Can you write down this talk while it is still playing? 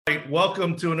right,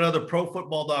 welcome to another Pro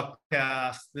Football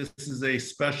Podcast. This is a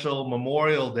special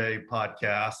Memorial Day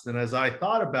podcast. And as I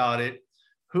thought about it,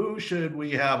 who should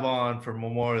we have on for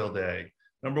Memorial Day?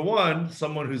 Number one,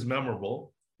 someone who's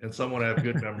memorable and someone I have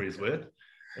good memories with.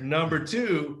 And number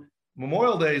two,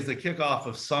 Memorial Day is the kickoff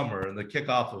of summer and the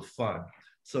kickoff of fun.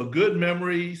 So good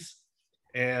memories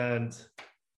and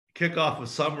kickoff of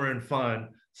summer and fun.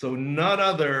 So none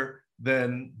other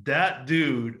than that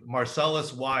dude,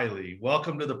 Marcellus Wiley.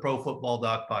 Welcome to the Pro Football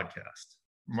Doc podcast.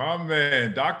 My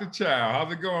man, Dr. Chow.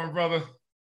 How's it going, brother?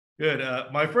 Good.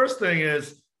 My first thing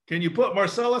is, can you put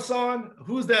Marcellus on?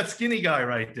 Who's that skinny guy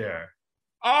right there?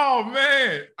 Oh,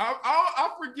 man. I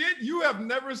forget you have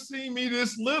never seen me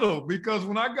this little, because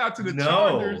when I got to the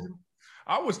Chargers,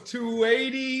 I was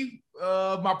 280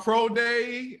 my pro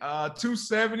day,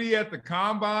 270 at the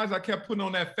combines. I kept putting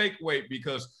on that fake weight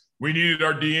because we needed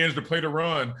our DNs to play the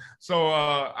run. So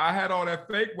I had all that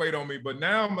fake weight on me, but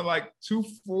now I'm at like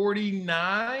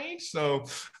 249. So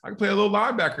I can play a little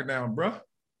linebacker now, bro.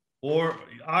 Or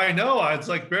I know, it's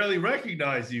like barely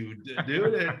recognize you,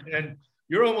 dude. and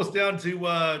you're almost down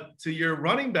to your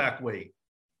running back weight.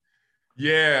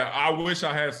 Yeah, I wish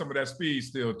I had some of that speed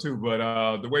still too, but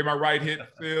the way my right hip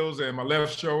feels and my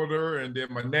left shoulder and then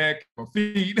my neck, my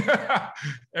feet,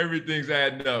 everything's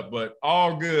adding up, but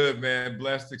all good, man.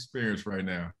 Blessed experience right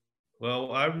now.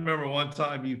 Well, I remember one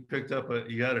time you had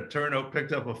a turnover,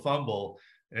 picked up a fumble,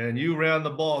 and you ran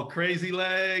the ball crazy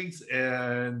legs,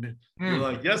 and you're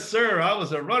like, yes, sir, I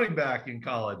was a running back in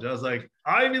college. I was like,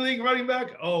 Ivy League running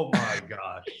back? Oh my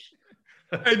gosh.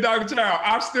 Hey, Dr. Chow,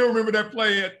 I still remember that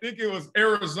play. I think it was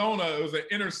Arizona. It was an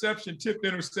interception, tipped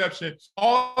interception.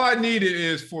 All I needed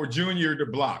is for Junior to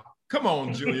block. Come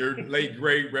on, Junior, late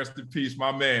great, rest in peace,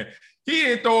 my man. He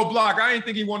didn't throw a block. I didn't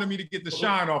think he wanted me to get the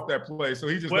shine off that play, so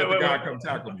he just let the guy come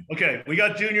tackle me. Okay, we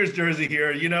got Junior's jersey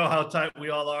here. You know how tight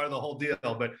we all are, the whole deal.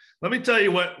 But let me tell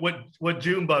you what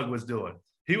Junebug was doing.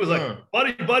 He was like,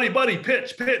 buddy,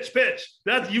 pitch.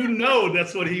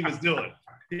 That's what he was doing.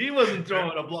 He wasn't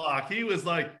throwing a block. He was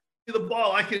like, the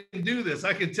ball, I can do this.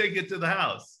 I can take it to the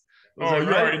house.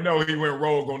 Already know he went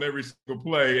rogue on every single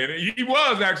play. And he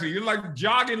was actually, he was like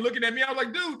jogging, looking at me. I was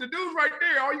like, dude, the dude's right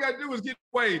there. All you got to do is get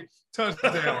away.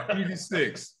 Touchdown, easy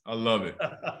 6. I love it.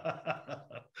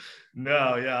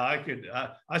 No, yeah,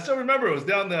 I still remember it was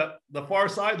down the far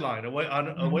sideline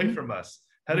away from us,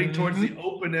 heading towards the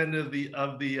open end of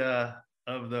the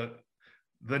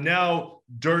now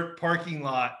dirt parking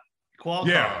lot. Qualcomm.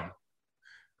 Yeah,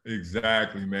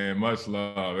 exactly, man. Much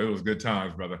love. It was good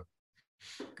times, brother.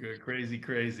 Good,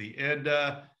 crazy. And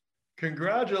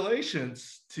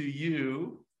congratulations to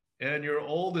you and your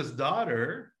oldest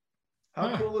daughter.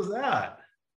 How cool is that?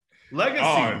 Legacy.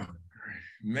 Oh,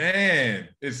 man,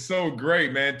 it's so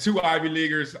great, man. 2 Ivy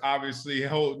Leaguers obviously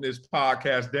holding this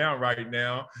podcast down right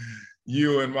now,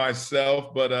 you and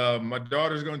myself, but my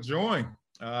daughter's going to join.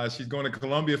 She's going to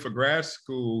Columbia for grad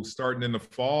school starting in the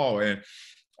fall. And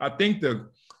I think the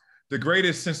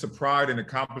greatest sense of pride and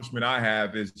accomplishment I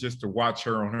have is just to watch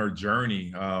her on her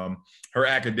journey, her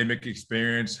academic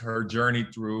experience, her journey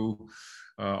through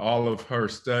all of her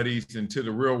studies into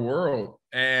the real world.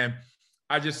 And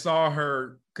I just saw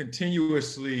her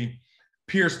continuously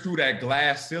pierce through that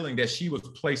glass ceiling that she was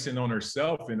placing on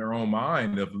herself in her own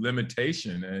mind of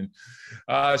limitation. And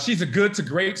she's a good to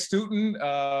great student,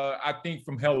 I think,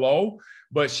 from hello,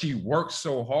 but she works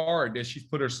so hard that she's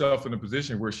put herself in a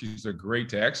position where she's a great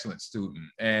to excellent student.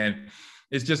 And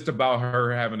it's just about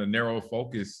her having a narrow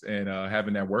focus and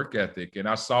having that work ethic. And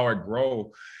I saw it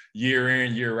grow year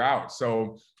in, year out.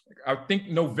 So I think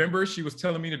November, she was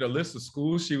telling me the list of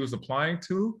schools she was applying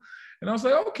to. And I was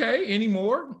like, okay, any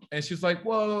more? And she's like,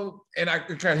 well, and I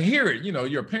can hear it,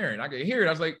 you're a parent. I can hear it. I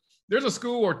was like, there's a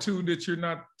school or two that you're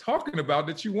not talking about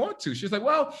that you want to. She's like,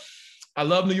 well, I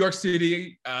love New York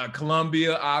City,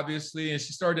 Columbia, obviously. And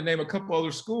she started to name a couple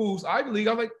other schools, Ivy League.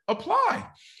 I was like, apply.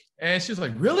 And she's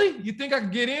like, really? You think I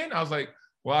could get in? I was like,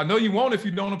 well, I know you won't if you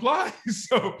don't apply.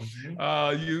 So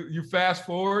you fast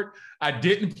forward. I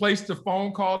didn't place the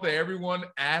phone call that everyone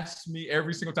asks me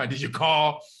every single time. Did you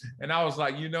call? And I was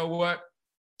like, you know what?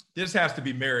 This has to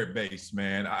be merit-based,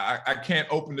 man. I can't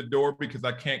open the door because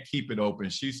I can't keep it open.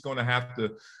 She's going to have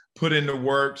to put in the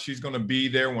work. She's going to be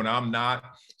there when I'm not.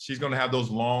 She's going to have those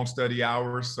long study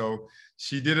hours. So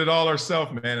she did it all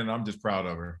herself, man, and I'm just proud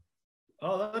of her.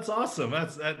 Oh, that's awesome.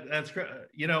 That's great.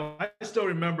 I still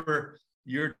remember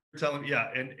you're telling me,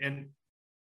 and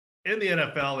in the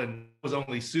NFL, and was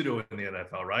only pseudo in the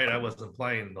NFL, right? I wasn't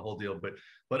playing the whole deal,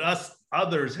 but us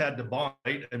others had to bond,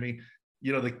 right? I mean,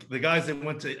 the guys that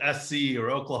went to SC or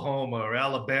Oklahoma or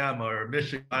Alabama or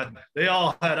Michigan, they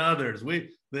all had others. We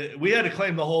had to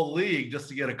claim the whole league just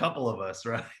to get a couple of us,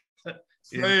 right?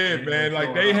 Man,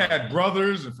 like they had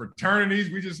brothers and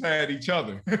fraternities. We just had each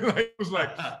other. Like, it was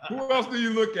like, who else do you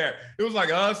look at? It was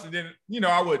like us. And then,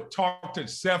 I would talk to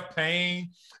Seth Payne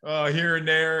here and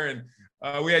there.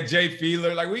 And we had Jay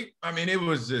Fiedler. It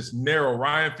was just narrow.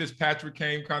 Ryan Fitzpatrick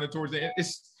came kind of towards the end.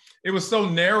 It was so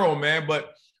narrow, man.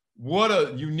 But what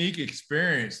a unique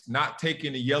experience, not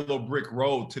taking the yellow brick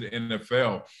road to the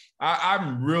NFL.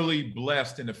 I'm really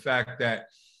blessed in the fact that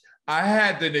I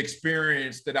had an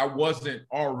experience that I wasn't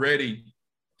already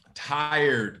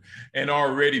tired and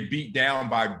already beat down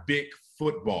by big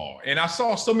football. And I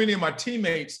saw so many of my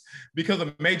teammates, because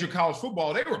of major college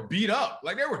football, they were beat up.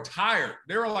 Like, they were tired.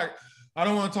 They were like, I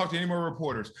don't want to talk to any more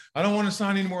reporters. I don't want to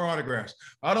sign any more autographs.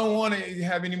 I don't want to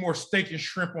have any more steak and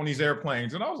shrimp on these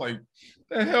airplanes. And I was like,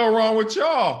 the hell wrong with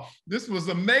y'all? This was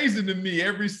amazing to me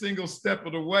every single step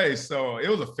of the way. So it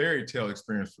was a fairy tale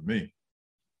experience for me.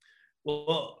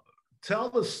 Well, tell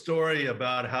the story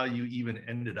about how you even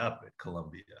ended up at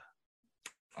Columbia.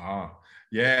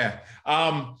 Yeah.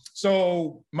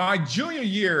 So my junior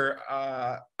year,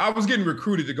 I was getting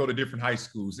recruited to go to different high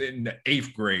schools in the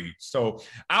 8th grade. So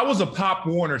I was a Pop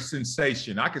Warner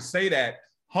sensation. I could say that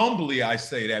humbly. I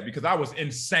say that because I was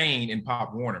insane in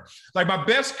Pop Warner. Like, my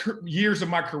best years of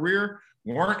my career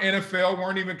weren't NFL,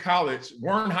 weren't even college,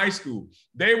 weren't high school.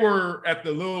 They were at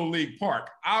the Little League Park.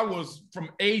 I was from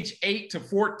age 8 to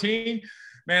 14.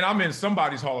 Man, I'm in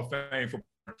somebody's Hall of Fame for.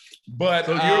 But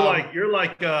so you're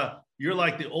like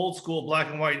the old school black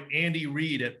and white Andy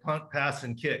Reid at punt, pass,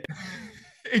 and kick.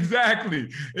 Exactly,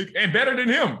 and better than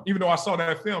him. Even though I saw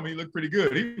that film, he looked pretty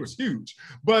good. He was huge.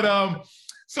 But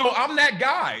so I'm that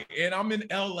guy, and I'm in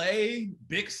LA,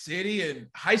 big city, and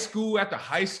high school after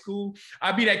high school.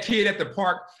 I be that kid at the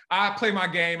park. I play my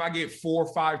game. I get 4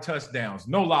 or 5 touchdowns.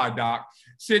 No lie, Doc.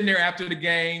 Sitting there after the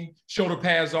game, shoulder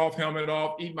pads off, helmet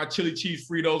off, eat my chili cheese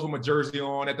Fritos with my jersey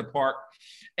on at the park.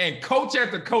 And coach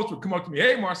after coach would come up to me,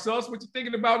 hey, Marcellus, what you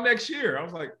thinking about next year? I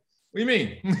was like, what do you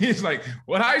mean? He's like,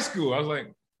 what high school? I was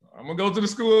like, I'm going to go to the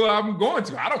school I'm going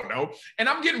to. I don't know. And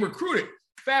I'm getting recruited.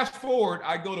 Fast forward,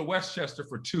 I go to Westchester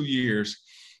for 2 years.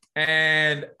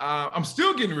 And I'm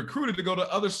still getting recruited to go to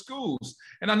other schools.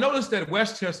 And I noticed that at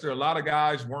Westchester, a lot of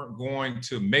guys weren't going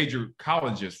to major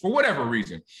colleges for whatever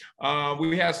reason.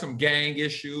 We had some gang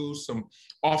issues, some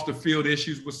off the field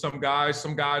issues with some guys.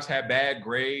 Some guys had bad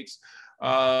grades.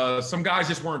 Some guys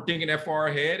just weren't thinking that far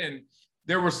ahead. And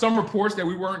there were some reports that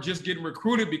we weren't just getting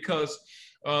recruited because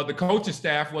the coaching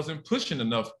staff wasn't pushing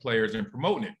enough players and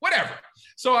promoting it, whatever.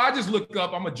 So I just look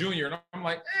up, I'm a junior, and I'm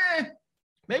like,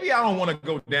 maybe I don't want to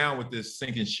go down with this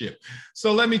sinking ship.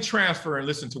 So let me transfer and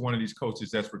listen to one of these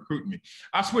coaches that's recruiting me.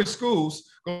 I switched schools,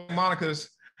 go to Monica's,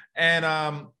 and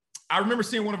I remember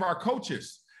seeing one of our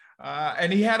coaches,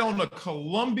 and he had on a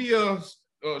Columbia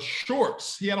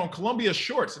shorts. He had on Columbia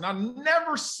shorts, and I've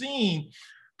never seen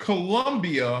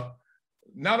Columbia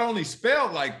not only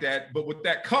spelled like that, but with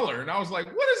that color. And I was like,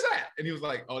 what is that? And he was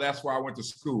like, oh, that's where I went to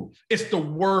school. It's the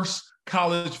worst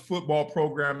college football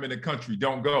program in the country.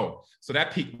 Don't go. So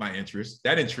that piqued my interest.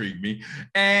 That intrigued me.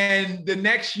 And the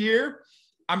next year,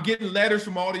 I'm getting letters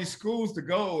from all these schools to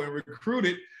go and recruit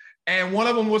it. And one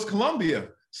of them was Columbia.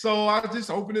 So I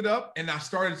just opened it up and I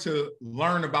started to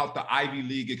learn about the Ivy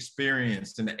League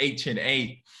experience and the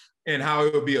H&A and how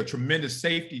it would be a tremendous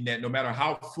safety net, no matter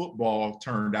how football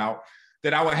turned out,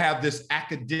 that I would have this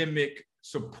academic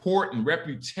support and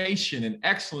reputation and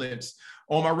excellence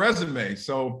on my resume.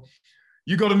 So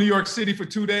you go to New York City for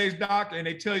 2 days, Doc, and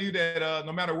they tell you that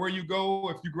no matter where you go,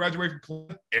 if you graduate from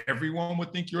Columbia, everyone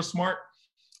would think you're smart.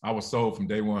 I was sold from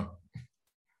day one.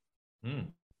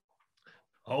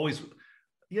 Always,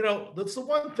 that's the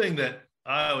one thing that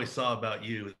I always saw about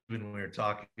you, even when we were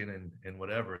talking and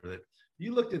whatever, that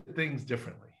you looked at things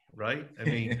differently, right? I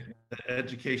mean, the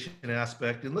education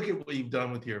aspect, and look at what you've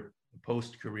done with your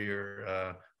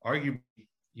post-career, arguably,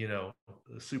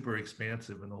 super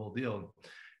expansive and the whole deal.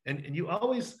 And you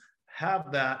always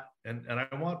have that, and I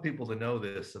want people to know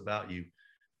this about you,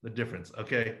 the difference.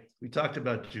 Okay, we talked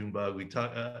about Junebug.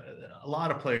 A lot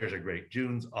of players are great.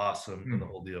 June's awesome and the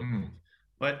whole deal.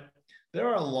 But there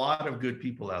are a lot of good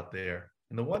people out there.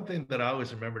 And the one thing that I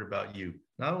always remembered about you,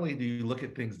 not only do you look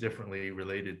at things differently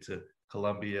related to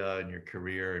Columbia and your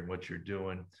career and what you're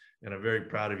doing, and I'm very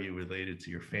proud of you related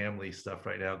to your family stuff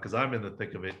right now, because I'm in the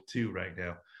thick of it too right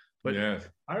now. But yes.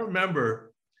 I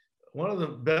remember one of the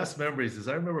best memories is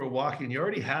I remember walking, you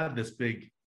already had this big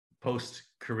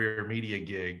post-career media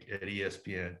gig at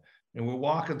ESPN, and we're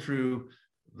walking through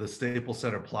the Staples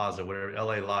Center Plaza, whatever,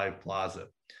 LA Live Plaza.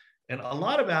 And a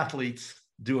lot of athletes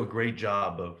do a great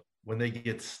job of, when they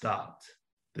get stopped,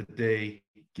 that they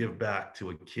give back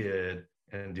to a kid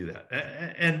and do that.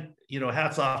 And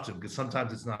hats off to them, because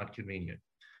sometimes it's not convenient.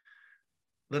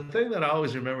 The thing that I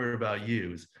always remember about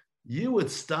you is you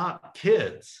would stop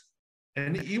kids,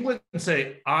 and you wouldn't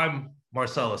say, "I'm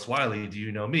Marcellus Wiley, do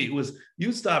you know me?" It was,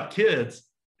 you stop kids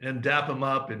and dap them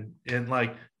up and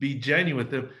like be genuine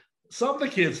with them. Some of the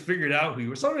kids figured out who you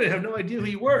were. Some of them have no idea who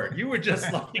you were. You were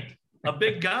just like a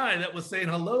big guy that was saying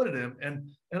hello to them.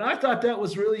 And I thought that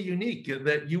was really unique,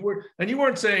 that you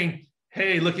weren't saying,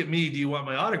 "Hey, look at me, do you want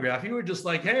my autograph?" You were just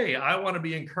like, "Hey, I want to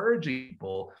be encouraging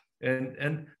people."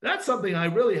 And that's something I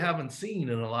really haven't seen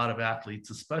in a lot of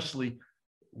athletes, especially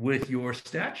with your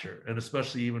stature, and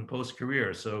especially even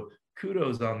post-career. So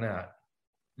kudos on that.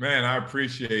 Man, I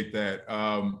appreciate that.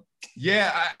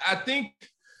 I think,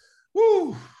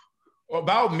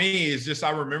 about me is just, I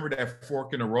remember that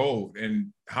fork in the road,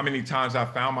 and how many times I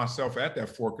found myself at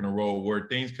that fork in the road where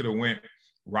things could have went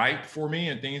right for me,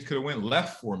 and things could have went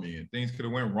left for me, and things could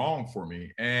have went wrong for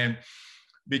me. And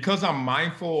because I'm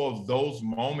mindful of those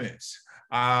moments,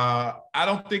 I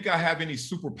don't think I have any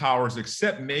superpowers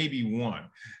except maybe one.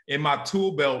 In my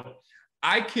tool belt,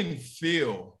 I can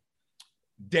feel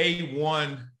day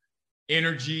one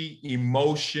energy,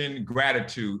 emotion,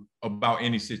 gratitude about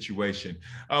any situation.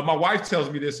 My wife tells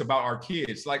me this about our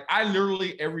kids. Like, I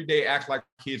literally every day act like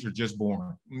kids are just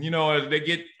born. As they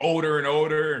get older and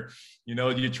older,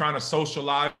 you're trying to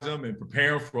socialize them and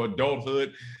prepare them for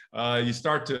adulthood. You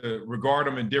start to regard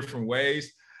them in different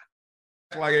ways.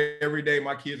 Like, every day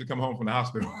my kids will come home from the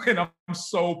hospital, and I'm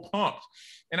so pumped.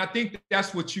 And I think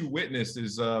that's what you witness,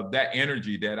 is that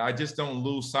energy that I just don't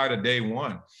lose sight of day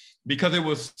one, because it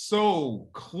was so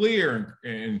clear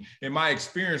in my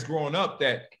experience growing up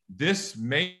that this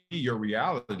may be your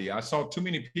reality. I saw too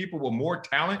many people with more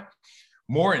talent,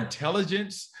 more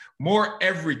intelligence, more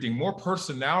everything, more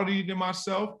personality than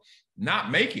myself,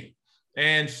 not make it.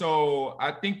 And so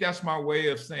I think that's my way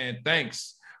of saying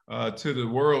thanks to the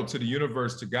world, to the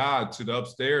universe, to God, to the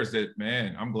upstairs, that,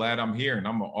 man, I'm glad I'm here, and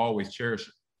I'm gonna always cherish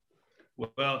it.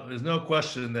 Well, there's no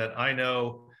question that I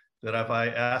know that if I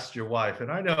asked your wife, and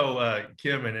I know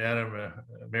Kim and Anna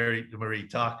Marie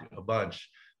talk a bunch,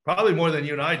 probably more than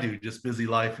you and I do, just busy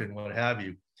life and what have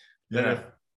you. If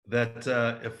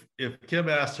Kim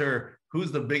asked her,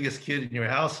 "Who's the biggest kid in your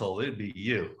household?" it'd be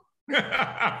you.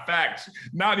 Facts,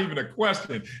 not even a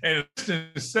question. And a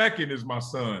distant second is my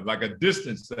son, like a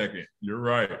distant second. You're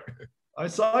right. I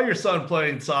saw your son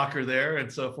playing soccer there and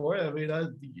so forth. I mean,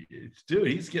 dude,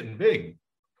 he's getting big.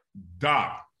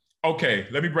 Doc. Okay,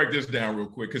 let me break this down real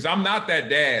quick, because I'm not that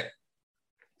dad,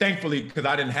 thankfully, because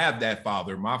I didn't have that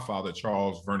father, my father,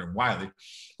 Charles Vernon Wiley,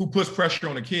 who puts pressure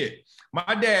on a kid.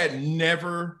 My dad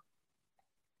never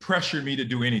pressured me to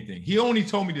do anything. He only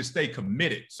told me to stay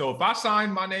committed. So if I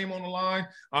signed my name on the line,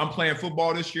 I'm playing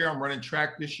football this year, I'm running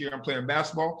track this year, I'm playing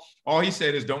basketball, all he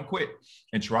said is, "Don't quit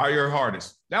and try your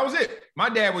hardest." That was it. My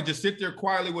dad would just sit there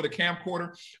quietly with a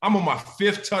camcorder. I'm on my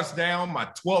 5th touchdown, my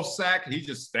 12th sack, and he's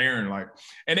just staring like,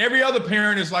 and every other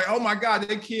parent is like, "Oh my God,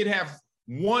 that kid have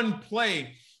one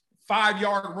play,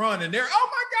 5-yard run, and they're, oh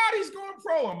my God, he's going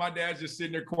pro." And my dad's just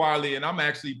sitting there quietly, and I'm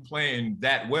actually playing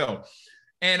that well.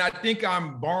 And I think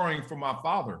I'm borrowing from my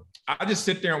father. I just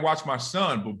sit there and watch my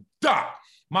son, but Doc,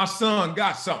 my son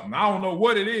got something. I don't know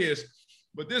what it is,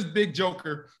 but this big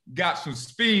joker got some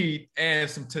speed and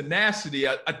some tenacity.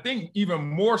 I think even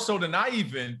more so than I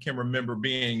even can remember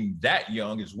being that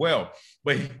young as well.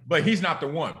 But he's not the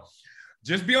one.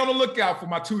 Just be on the lookout for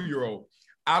my 2-year-old.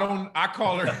 I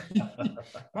call her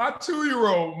my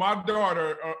 2-year-old, my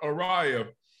daughter, Araya,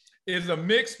 is a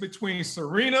mix between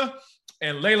Serena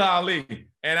and Layla Ali.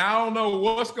 And I don't know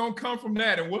what's going to come from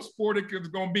that and what sport it's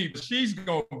going to be. But she's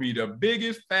going to be the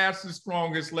biggest, fastest,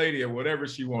 strongest lady at whatever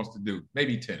she wants to do.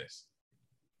 Maybe tennis.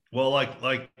 Well,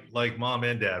 like mom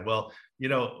and dad. Well,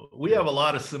 we have a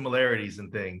lot of similarities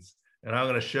in things. And I'm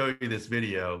going to show you this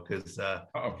video because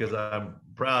I'm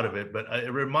proud of it. But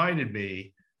it reminded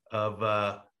me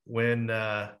of when,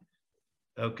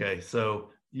 okay,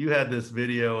 so you had this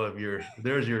video of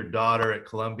there's your daughter at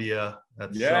Columbia.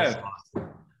 That's so awesome.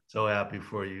 So happy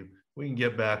for you. We can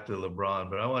get back to LeBron,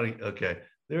 but I want to, okay,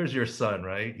 there's your son,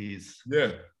 right? Yeah. Go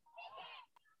get it,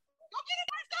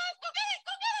 Marcellus. Go get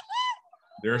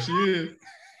it. There she is.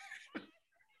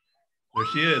 There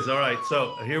she is. All right.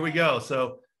 So here we go.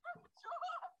 So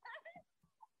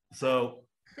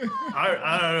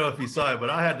I don't know if you saw it, but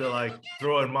I had to like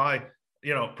throw in my,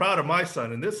 proud of my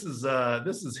son. And this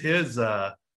is his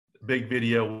big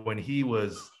video when he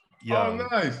was young. Oh,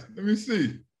 nice. Let me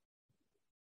see.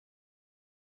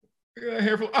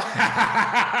 Hey,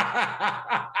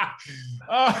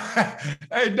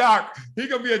 Doc, he's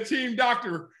going to be a team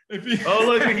doctor. If he... Oh,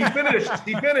 look, he finished.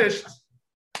 He finished.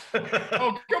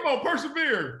 Oh, come on,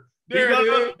 persevere. There he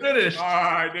got finished. All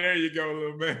right, there you go,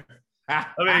 little man.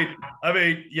 I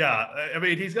mean, yeah. I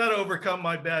mean, he's got to overcome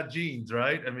my bad genes,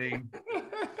 right? I mean,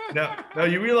 now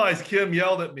you realize Kim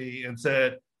yelled at me and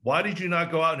said, "Why did you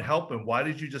not go out and help him? Why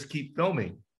did you just keep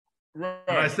filming?" Right.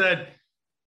 And I said,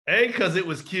 A, because it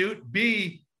was cute.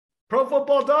 B, Pro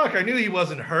Football Doc, I knew he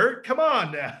wasn't hurt. Come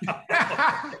on now.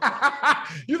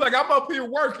 He's like, I'm up here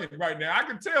working right now. I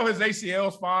can tell his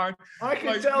ACL's fine. I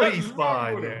can tell he's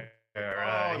fine.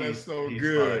 Oh, that's so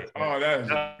good. Fine. Oh, that is.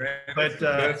 But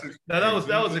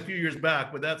that was a few years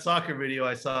back. But that soccer video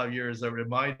I saw of yours that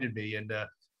reminded me, and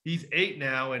he's 8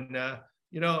 now, and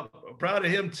proud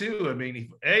of him too. I mean,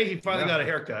 he finally got a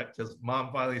haircut because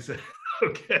Mom finally said,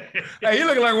 "Okay." Hey, he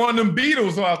looking like one of them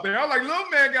Beatles out there. I was like, little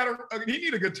man he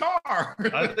need a guitar.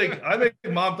 I think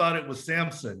Mom thought it was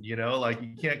Samson. Like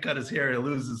he can't cut his hair, he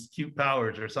loses cute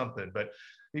powers or something. But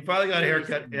he finally got a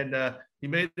haircut, and he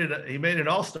made an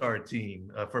all-star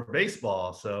team for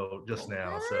baseball. So just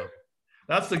now, so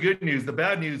that's the good news. The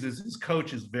bad news is his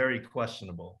coach is very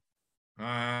questionable.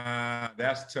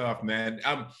 That's tough, man.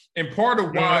 And part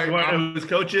of why you want to know who his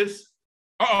coach is?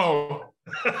 Oh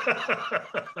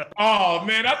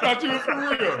man, I thought you were for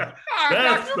real.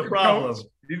 That's the problem.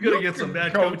 He's gonna get some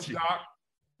bad coaching.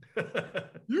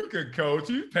 You can coach.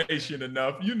 You're patient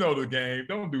enough. You know the game.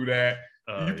 Don't do that.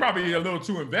 You're probably a little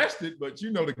too invested, but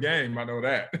you know the game. I know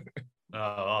that.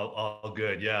 All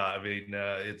good. Yeah, I mean,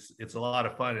 it's a lot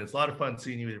of fun. It's a lot of fun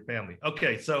seeing you with your family.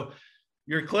 Okay, so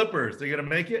your Clippers, they're gonna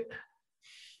make it.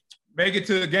 Make it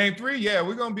to game 3? Yeah,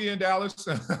 we're gonna be in Dallas.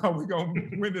 We're gonna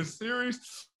win this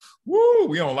series. Woo!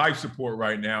 We on life support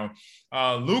right now.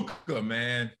 Luka,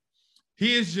 man,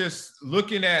 he is just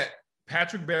looking at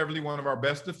Patrick Beverly, one of our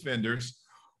best defenders,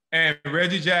 and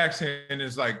Reggie Jackson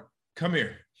is like, "Come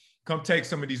here, come take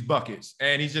some of these buckets,"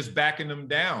 and he's just backing them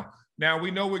down. Now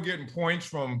we know we're getting points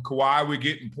from Kawhi, we're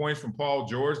getting points from Paul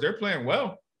George. They're playing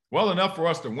well enough for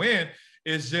us to win.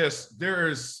 It's just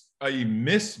there's a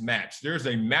mismatch. There's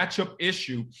a matchup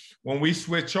issue when we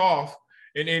switch off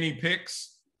in any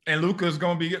picks, and Luka's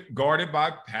going to be guarded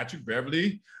by Patrick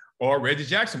Beverly or Reggie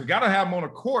Jackson. We got to have him on the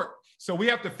court, so we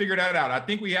have to figure that out. I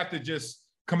think we have to just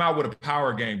come out with a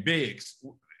power game, bigs.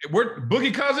 We're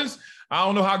Boogie Cousins. I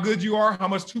don't know how good you are, how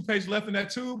much toothpaste left in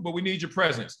that tube, but we need your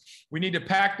presence. We need to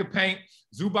pack the paint.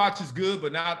 Zubac is good,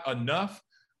 but not enough.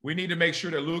 We need to make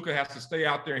sure that Luka has to stay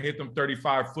out there and hit them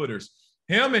 35-footers.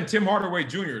 Him and Tim Hardaway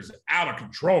Jr. is out of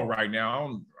control right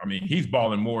now. I mean, he's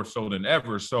balling more so than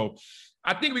ever. So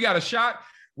I think we got a shot.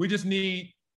 We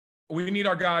need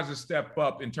our guys to step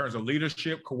up in terms of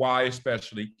leadership, Kawhi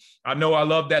especially. I know I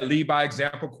love that lead by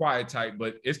example, quiet type,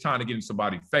 but it's time to get in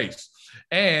somebody's face.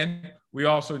 And we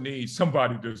also need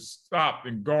somebody to stop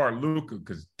and guard Luka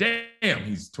because damn,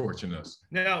 he's torching us.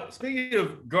 Now, speaking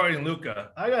of guarding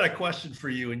Luka, I got a question for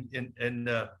you, and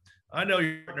I know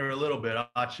your partner a little bit,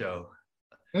 Acho.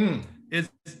 Is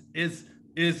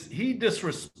he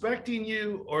disrespecting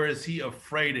you, or is he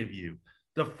afraid of you?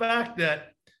 The fact that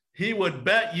he would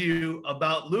bet you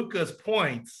about Luka's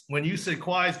points when you said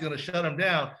Kawhi's going to shut him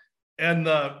down, and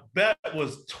the bet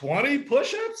was 20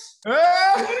 push-ups? 20?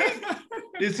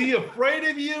 Is he afraid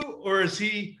of you, or is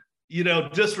he,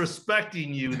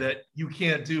 disrespecting you that you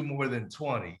can't do more than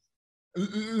 20?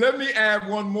 Let me add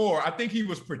one more. I think he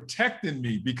was protecting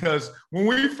me because when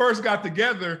we first got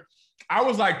together, I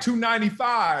was like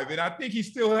 295, and I think he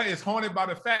still is haunted by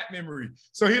the fat memory.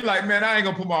 So he's like, man, I ain't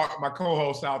going to put my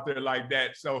co-host out there like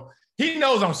that. So he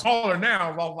knows I'm smaller now.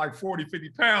 I've lost like 40, 50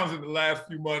 pounds in the last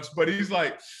few months. But he's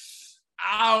like,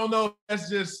 I don't know if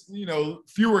that's just,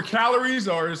 fewer calories,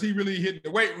 or is he really hitting the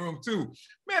weight room too?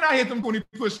 Man, I hit them 20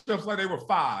 push-ups like they were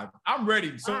 5. I'm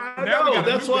ready. So now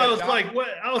that's why I was like, what?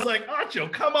 I was like,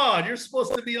 Acho, come on. You're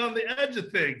supposed to be on the edge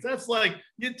of things. That's like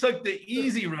you took the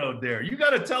easy road there. You got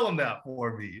to tell him that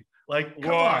for me. Like,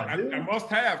 come on, I must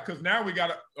have, because now we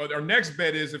got our next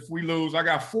bet is if we lose, I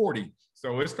got 40.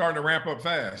 So it's starting to ramp up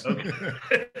fast.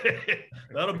 Okay.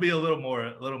 That'll be a little more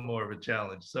of a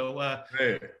challenge. So,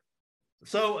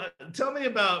 So tell me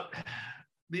about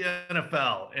the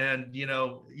NFL and,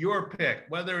 your pick,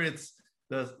 whether it's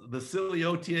the silly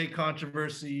OTA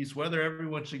controversies, whether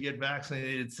everyone should get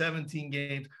vaccinated, 17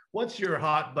 games. What's your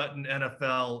hot button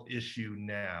NFL issue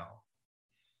now?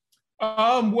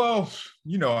 Well,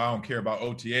 I don't care about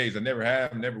OTAs. I never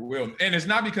have, never will. And it's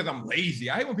not because I'm lazy.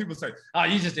 I hate when people say, oh,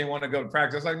 you just didn't want to go to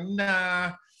practice. I was like,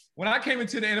 nah. When I came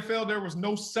into the NFL, there was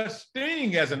no such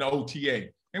thing as an OTA.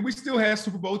 and we still had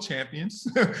Super Bowl champions.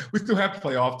 We still had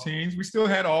playoff teams. We still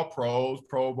had all pros,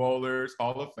 Pro Bowlers,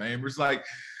 Hall of Famers, like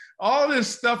all this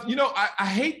stuff. I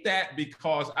hate that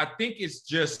because I think it's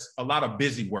just a lot of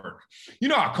busy work.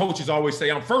 Our coaches always say,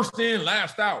 I'm first in,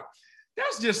 last out.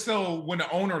 That's just so when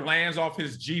the owner lands off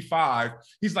his G5,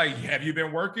 he's like, have you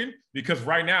been working? Because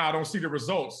right now I don't see the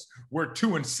results. We're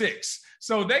 2-6.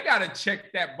 So they got to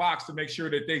check that box to make sure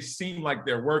that they seem like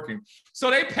they're working. So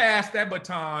they pass that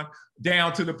baton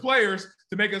down to the players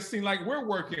to make us seem like we're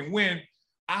working. When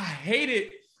I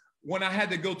hated when I had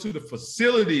to go to the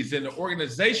facilities and the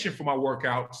organization for my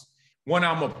workouts when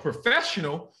I'm a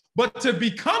professional, but to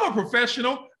become a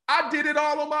professional, I did it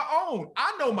all on my own.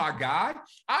 I know my guy.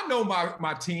 I know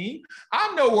my team.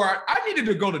 I know where I needed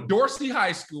to go to Dorsey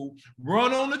High School,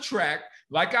 run on the track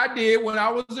like I did when I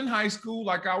was in high school,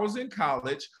 like I was in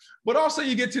college. But also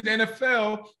you get to the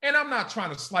NFL, and I'm not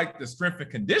trying to slight the strength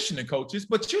and conditioning coaches,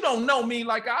 but you don't know me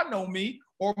like I know me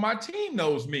or my team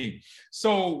knows me.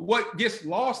 So what gets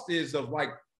lost is of like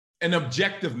an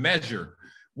objective measure.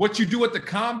 What you do at the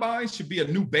combine should be a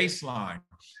new baseline.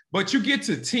 But you get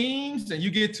to teams and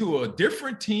you get to a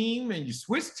different team and you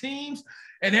switch teams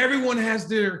and everyone has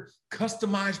their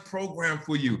customized program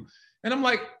for you. And I'm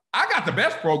like, I got the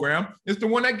best program. It's the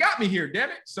one that got me here, damn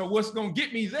it. So what's going to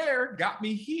get me there got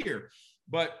me here.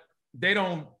 But they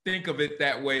don't think of it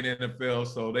that way in the NFL.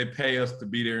 So they pay us to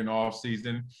be there in the off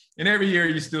season. And every year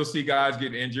you still see guys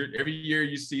get injured. Every year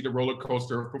you see the roller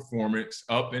coaster of performance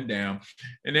up and down.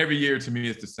 And every year to me,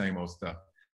 it's the same old stuff.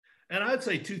 And I'd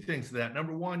say two things to that.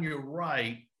 Number one, you're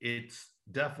right. It's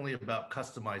definitely about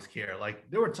customized care. Like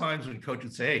there were times when coach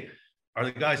would say, hey, are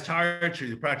the guys tired? Should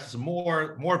you practice some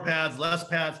more pads, less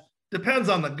pads? Depends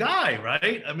on the guy,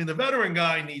 right? I mean, the veteran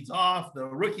guy needs off. The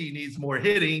rookie needs more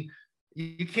hitting.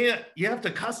 You have to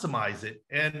customize it.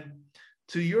 And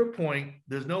to your point,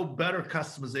 there's no better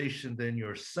customization than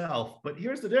yourself. But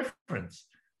here's the difference.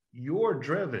 You're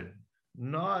driven.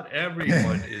 Not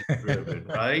everyone is driven,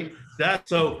 right?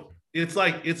 So it's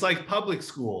like public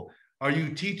school. Are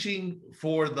you teaching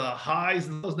for the highs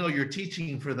and lows? No, you're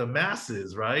teaching for the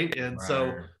masses, right? And right.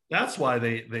 So that's why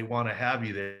they want to have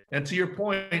you there. And to your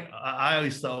point, I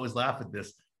always laugh at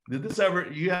this.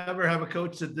 You ever have a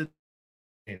coach that did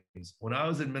games? When I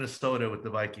was in Minnesota with the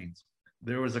Vikings,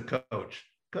 there was a coach,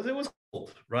 because it was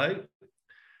cold, right?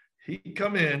 He'd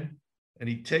come in and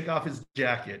he'd take off his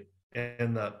jacket,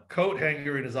 and the coat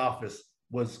hanger in his office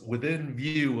was within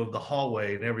view of the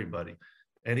hallway and everybody.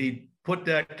 And he'd put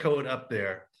that coat up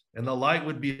there and the light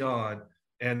would be on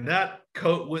and that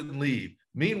coat wouldn't leave.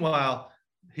 Meanwhile,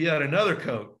 he had another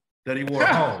coat that he wore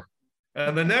home.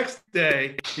 And the next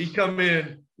day he'd come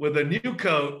in with a new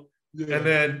coat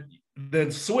and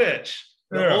then switch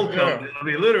the old coat. I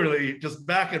mean, literally just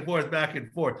back and forth.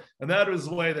 And that was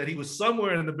the way that he was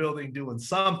somewhere in the building doing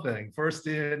something. First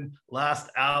in, last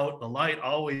out. The light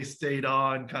always stayed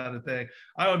on, kind of thing.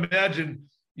 I imagine,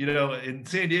 in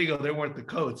San Diego, there weren't the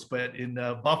coats, but in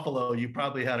Buffalo, you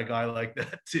probably had a guy like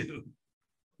that too.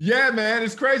 Yeah, man,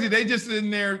 it's crazy. They just in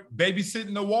there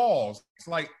babysitting the walls. It's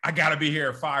like, I got to be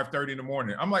here at 5:30 in the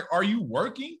morning. I'm like, are you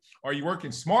working? Are you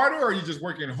working smarter? Or are you just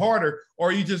working harder? Or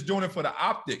are you just doing it for the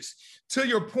optics? To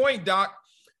your point, Doc,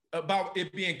 about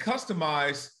it being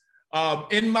customized,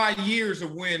 in my years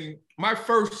of when my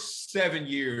first 7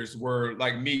 years were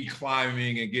like me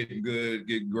climbing and getting good,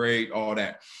 get great, all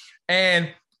that.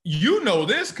 And you know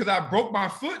this because I broke my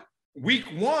foot week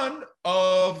 1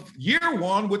 of year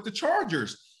 1 with the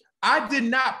Chargers. I did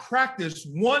not practice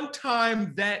one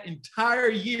time that entire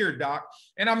year, Doc,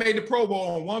 and I made the Pro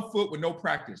Bowl on 1 foot with no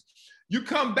practice. You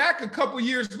come back a couple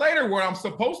years later where I'm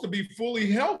supposed to be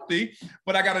fully healthy,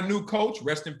 but I got a new coach,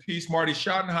 rest in peace, Marty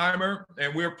Schottenheimer,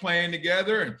 and we're playing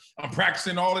together, and I'm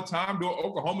practicing all the time, doing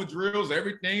Oklahoma drills,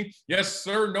 everything. Yes,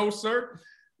 sir, no, sir.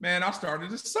 Man, I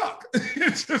started to suck.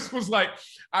 It just was like,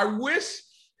 I wish,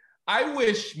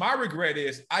 my regret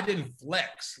is I didn't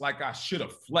flex like I should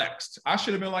have flexed. I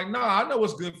should have been like, I know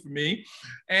what's good for me.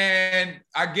 And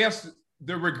I guess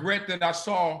the regret that I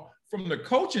saw from the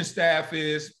coaching staff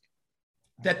is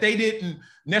that they didn't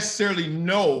necessarily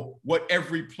know what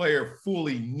every player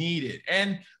fully needed.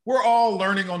 And we're all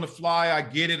learning on the fly. I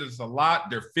get it. It's a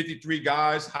lot. There are 53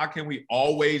 guys. How can we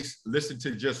always listen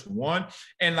to just one?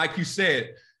 And like you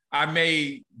said, I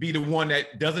may be the one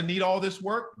that doesn't need all this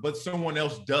work, but someone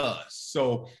else does.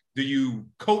 So do you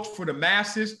coach for the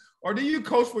masses or do you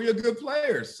coach for your good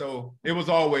players? So it was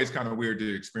always kind of weird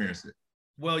to experience it.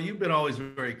 Well, you've been always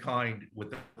very kind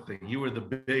with the thing. You were the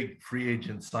big free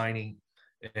agent signing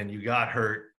and you got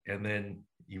hurt and then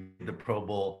you did the Pro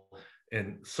Bowl.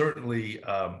 And certainly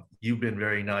you've been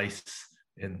very nice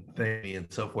and thank me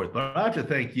and so forth. But I have to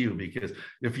thank you, because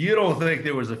if you don't think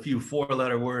there was a few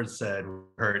 4-letter words said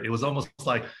hurt, it was almost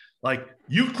like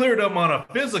you cleared him on a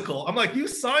physical. I'm like, you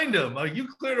signed him. You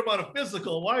cleared him on a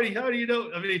physical. How do you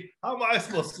know? I mean, how am I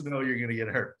supposed to know you're going to get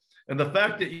hurt? And the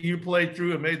fact that you played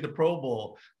through and made the Pro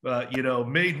Bowl,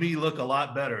 made me look a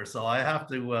lot better. So I have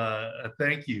to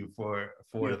thank you for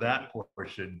that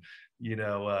portion,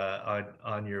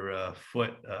 on your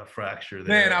foot fracture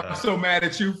there. Man, I'm so mad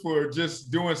at you for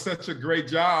just doing such a great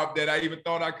job that I even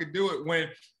thought I could do it, when,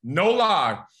 no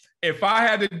lie, if I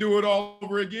had to do it all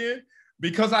over again,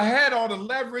 because I had all the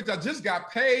leverage, I just got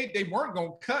paid, they weren't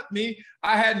going to cut me.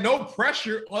 I had no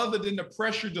pressure other than the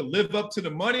pressure to live up to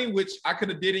the money, which I could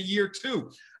have did in year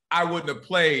 2. I wouldn't have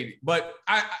played, but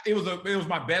it was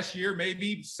my best year,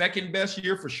 maybe second best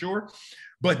year for sure.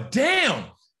 But damn,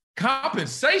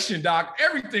 compensation, Doc,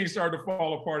 everything started to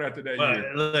fall apart after that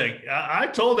year. Look, I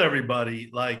told everybody,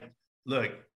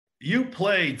 look, you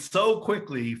played so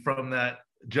quickly from that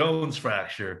Jones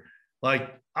fracture.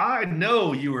 I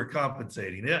know you were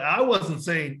compensating. I wasn't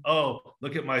saying, oh,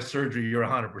 look at my surgery, you're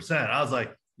 100%. I was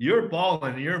like, you're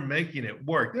balling, you're making it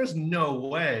work. There's no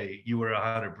way you were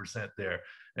 100% there.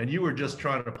 And you were just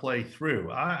trying to play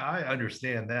through. I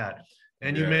understand that.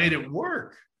 And you made it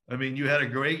work. I mean, you had a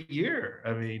great year.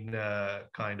 I mean,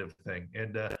 kind of thing.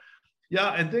 And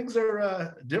and things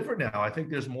are different now. I think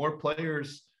there's more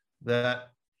players that,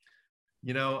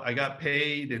 I got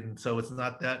paid, and so it's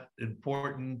not that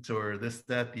important, or this,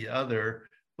 that, the other,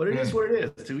 but it is what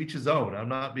it is. To each his own. I'm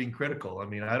not being critical. I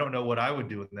mean, I don't know what I would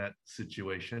do in that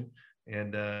situation,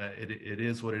 and it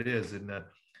is what it is. And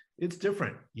it's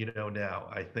different, now,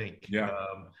 I think.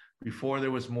 Before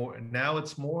there was more, now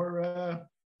it's more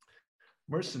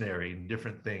mercenary and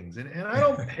different things. And I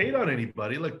don't hate on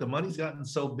anybody. Like, the money's gotten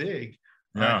so big.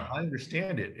 I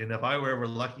understand it. And if I were ever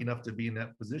lucky enough to be in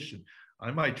that position, I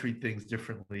might treat things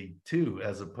differently too,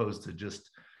 as opposed to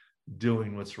just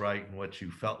doing what's right and what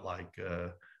you felt like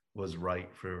was right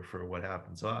for what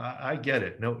happened. So I get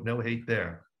it. No hate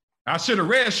there. I should have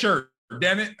red shirt.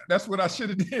 Damn it. That's what I should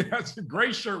have did. That's a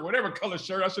gray shirt, whatever color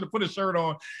shirt. I should have put a shirt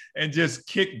on and just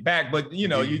kick back. But you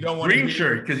don't want green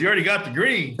shirt, because you already got the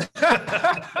green.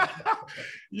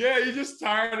 Yeah, you're just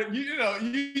tired of,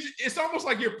 it's almost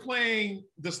like you're playing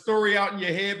the story out in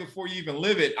your head before you even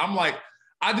live it. I'm like,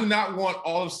 I do not want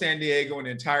all of San Diego and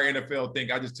the entire NFL think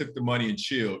I just took the money and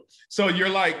chilled. So you're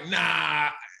like, nah,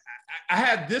 I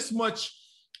had this much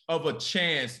of a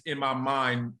chance in my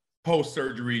mind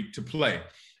post-surgery to play.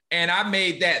 And I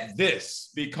made that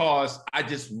this because I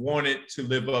just wanted to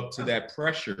live up to that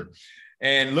pressure.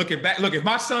 And looking back, look, if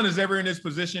my son is ever in this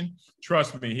position,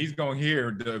 trust me, he's going to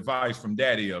hear the advice from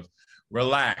daddy of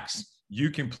relax. You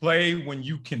can play when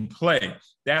you can play.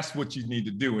 That's what you need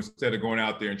to do instead of going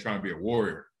out there and trying to be a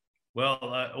warrior. Well,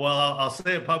 I'll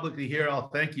say it publicly here. I'll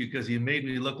thank you, because you made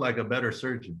me look like a better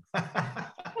surgeon.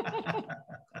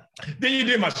 Then you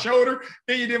did my shoulder.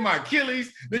 Then you did my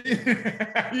Achilles. Then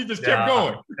you just kept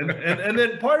going. And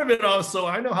then part of it also,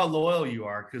 I know how loyal you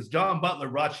are, because John Butler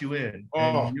brought you in.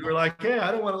 And you were like, hey,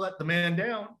 I don't want to let the man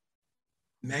down.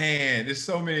 Man, there's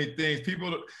so many things.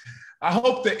 I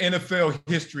hope the NFL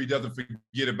history doesn't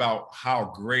forget about how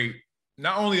great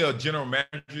not only a general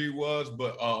manager he was,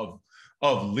 but of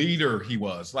leader he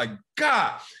was. Like,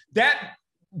 God, that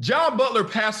John Butler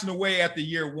passing away after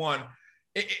year 1,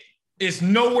 it's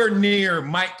nowhere near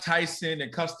Mike Tyson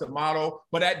and Customato,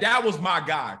 but that was my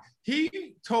guy.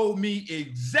 He told me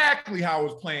exactly how I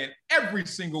was playing every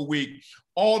single week,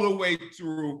 all the way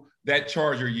through that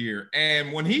Charger year.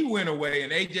 And when he went away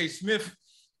and A.J. Smith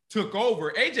took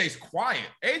over, AJ's quiet.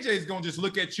 AJ's going to just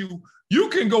look at you. You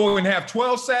can go and have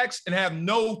 12 sacks and have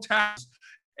no tackles.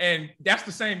 And that's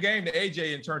the same game to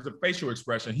AJ in terms of facial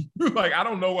expression. He was like, I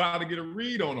don't know how to get a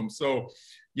read on him. So,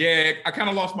 yeah, I kind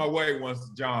of lost my way once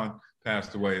John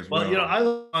passed away as well.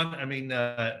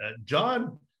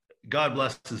 John, God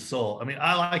bless his soul. I mean,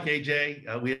 I like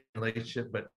AJ. We have a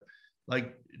relationship, but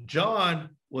like John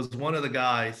was one of the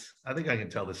guys. I think I can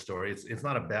tell this story. It's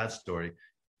not a bad story.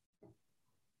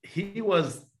 He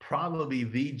was probably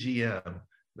the GM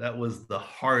that was the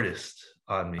hardest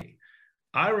on me.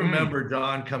 I remember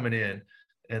John coming in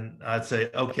and I'd say,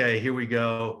 okay, here we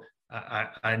go.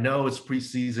 I know it's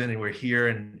preseason and we're here,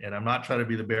 and I'm not trying to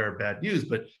be the bearer of bad news,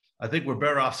 but I think we're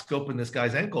better off scoping this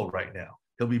guy's ankle right now.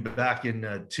 He'll be back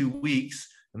in 2 weeks,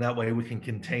 and that way we can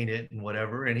contain it and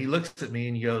whatever. And he looks at me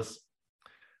and he goes,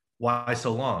 why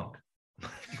so long?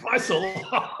 Why so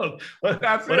long?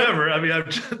 Whatever. I mean,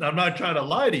 I'm not trying to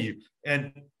lie to you.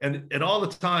 And all the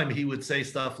time he would say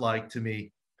stuff like to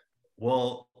me,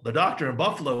 well, the doctor in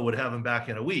Buffalo would have him back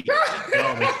in a week.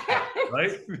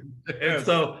 right? Yes. And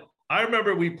so I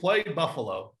remember we played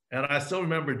Buffalo, and I still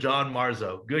remember John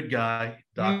Marzo, good guy,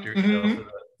 doctor,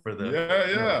 for the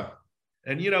yeah.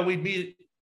 And we'd meet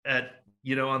at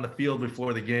on the field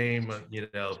before the game,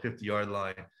 50-yard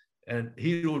line, and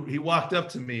he walked up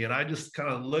to me, and I just kind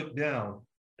of looked down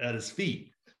at his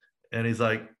feet, and he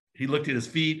looked at his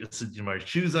feet and said, "My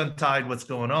shoes untied. What's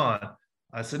going on?"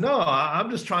 I said, "No, I'm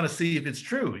just trying to see if it's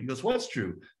true." He goes, "What's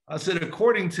true?" I said,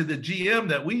 "According to the GM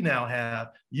that we now have,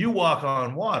 you walk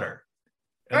on water."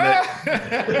 And,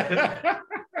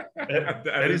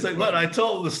 and he's like, "Look, I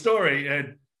told the story,"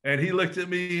 and he looked at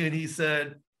me and he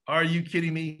said, "Are you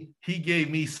kidding me? He gave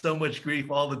me so much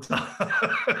grief all the time."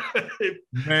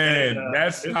 Man,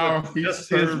 that's how he just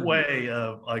his way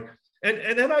of like,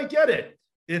 and then I get it.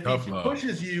 If Tough he love.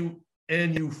 pushes you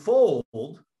and you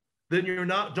fold, then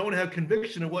don't have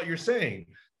conviction of what you're saying.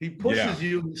 He pushes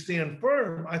you and you stand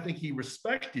firm. I think he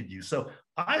respected you. So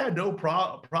I had no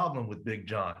problem with Big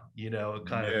John,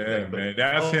 kind of thing. But, man,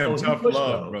 that's him. Tough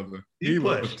love, brother. He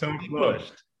pushed. Tough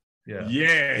love.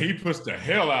 Yeah, he pushed the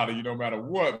hell out of you no matter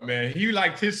what, man. He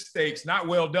liked his steaks not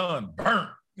well done, burnt.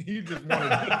 He just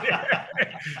wanted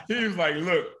he was like,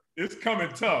 "Look, it's coming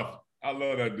tough." I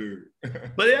love that dude.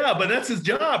 but that's his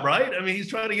job, right? I mean, he's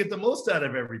trying to get the most out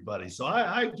of everybody. So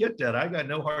I get that. I got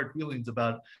no hard feelings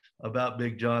about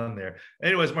Big John there.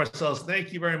 Anyways, Marcellus,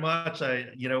 thank you very much.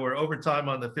 We're over time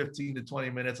on the 15 to 20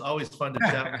 minutes. Always fun to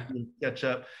chat with you, catch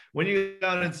up. When you get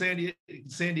down in San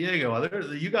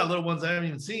Diego, you got little ones I haven't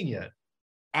even seen yet.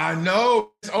 I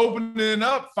know, it's opening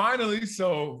up finally.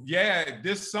 So yeah,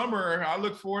 this summer I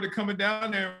look forward to coming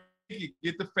down there.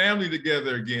 Get the family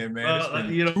together again, man.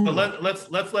 Let's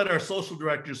let our social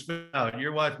directors figure out.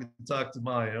 Your wife can talk to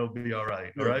mine. It'll be all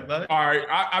right. All right, bud? All right.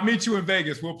 I'll meet you in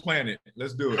Vegas. We'll plan it.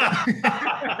 Let's do it.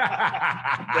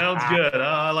 Sounds good.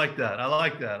 I like that. All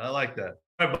right,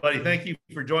 buddy. Thank you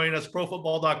for joining us. Pro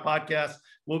Football Doc Podcast.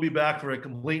 We'll be back for a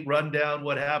complete rundown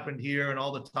what happened here and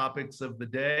all the topics of the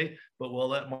day. But we'll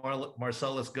let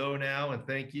Marcellus go now. And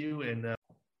thank you. And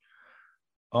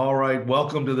all right,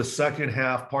 welcome to the second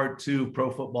half, part 2,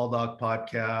 Pro Football Doc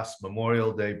Podcast,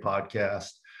 Memorial Day podcast.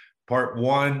 Part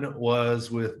 1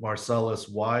 was with Marcellus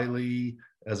Wiley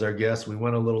as our guest. We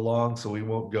went a little long, so we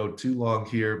won't go too long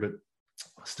here, but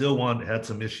still had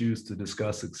some issues to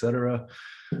discuss, etc.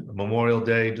 Memorial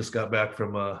Day, just got back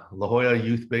from La Jolla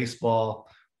Youth Baseball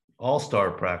All-Star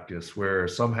practice, where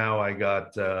somehow I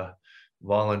got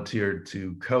volunteered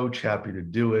to coach. Happy to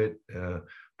do it.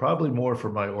 Probably more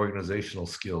for my organizational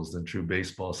skills than true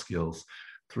baseball skills.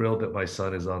 Thrilled that my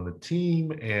son is on the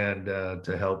team and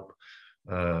to help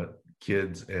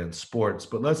kids and sports.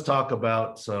 But let's talk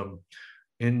about some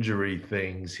injury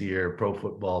things here,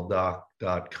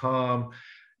 profootballdoc.com.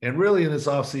 And really in this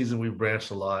offseason, we've branched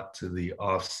a lot to the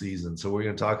offseason. So we're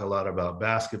going to talk a lot about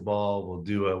basketball. We'll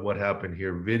do a what happened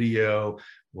here video.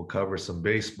 We'll cover some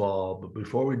baseball. But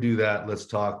before we do that, let's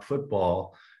talk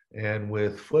football. And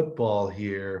with football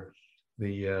here,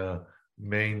 the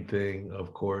main thing,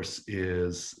 of course,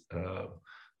 is,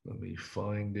 let me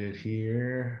find it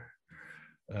here.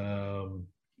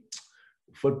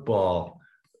 Football,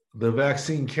 the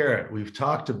vaccine carrot, we've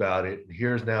talked about it.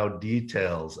 Here's now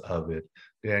details of it.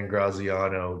 Dan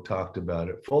Graziano talked about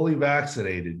it. Fully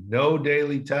vaccinated, no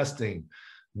daily testing,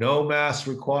 no mask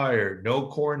required, no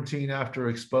quarantine after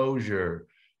exposure.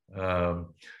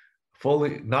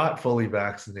 Not fully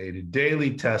vaccinated,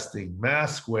 daily testing,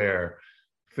 mask wear,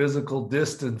 physical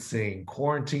distancing,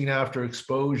 quarantine after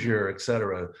exposure,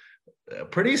 etc.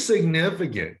 Pretty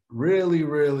significant, really,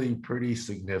 really pretty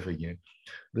significant.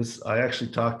 I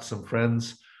actually talked to some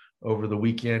friends over the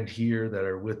weekend here that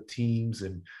are with teams,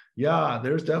 and yeah,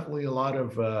 there's definitely a lot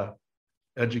of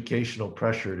educational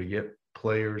pressure to get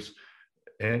players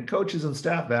and coaches and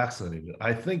staff vaccinated.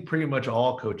 I think pretty much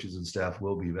all coaches and staff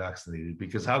will be vaccinated,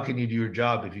 because how can you do your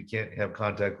job if you can't have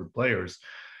contact with players?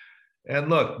 And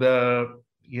look,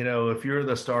 if you're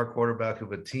the star quarterback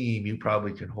of a team, you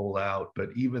probably can hold out. But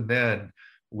even then,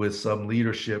 with some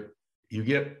leadership, you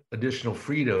get additional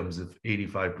freedoms if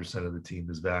 85% of the team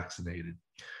is vaccinated.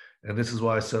 And this is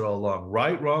why I said all along,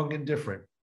 right, wrong, and different.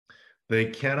 They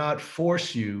cannot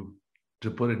force you to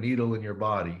put a needle in your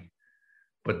body,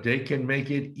 but they can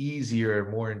make it easier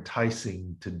and more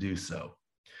enticing to do so.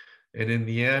 And in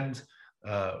the end,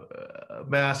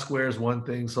 mask wear is one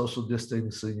thing, social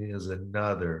distancing is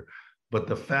another. But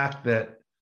the fact that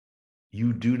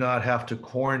you do not have to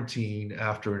quarantine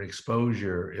after an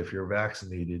exposure if you're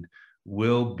vaccinated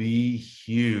will be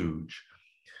huge,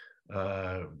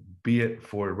 be it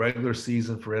for regular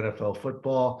season for NFL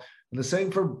football, and the same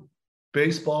for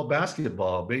baseball,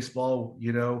 basketball. Baseball,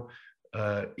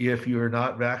 if you're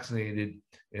not vaccinated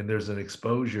and there's an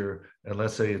exposure, and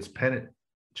let's say it's pennant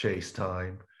chase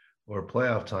time or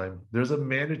playoff time, there's a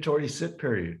mandatory sit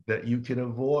period that you can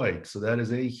avoid. So that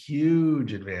is a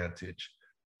huge advantage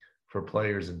for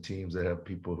players and teams that have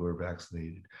people who are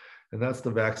vaccinated. And that's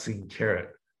the vaccine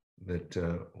carrot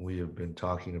that we have been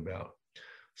talking about.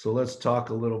 So let's talk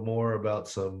a little more about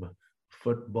some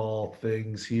football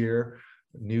things here.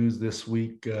 News this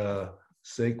week,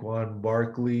 Saquon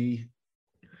Barkley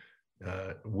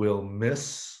will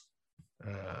miss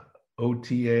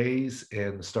OTAs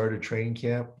and start a training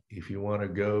camp. If you want to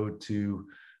go to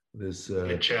this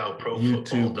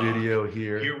YouTube video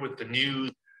here with the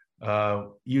news.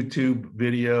 YouTube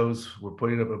videos, we're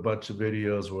putting up a bunch of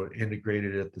videos, we're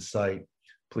integrated at the site.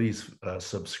 Please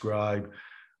subscribe.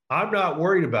 I'm not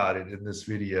worried about it in this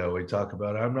video. We talk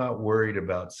about, I'm not worried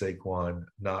about Saquon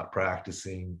not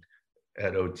practicing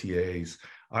at OTAs.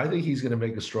 I think he's going to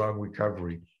make a strong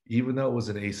recovery, even though it was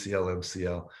an ACL,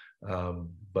 MCL.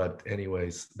 But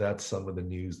anyways, that's some of the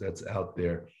news that's out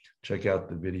there. Check out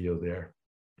the video there.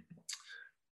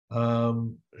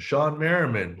 Sean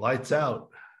Merriman, lights out,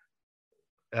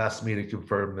 asked me to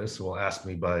confirm this. Well, asked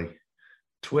me by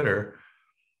Twitter.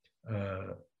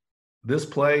 This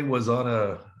play was on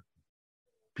a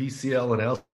PCL and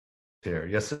L tear.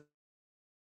 Yes,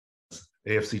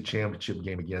 AFC Championship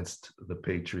game against the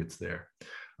Patriots there.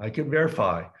 I can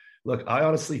verify. Look, I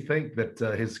honestly think that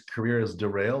his career is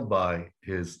derailed by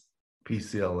his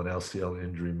PCL and LCL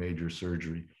injury, major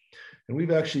surgery. And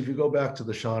we've actually, if you go back to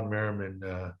the Sean Merriman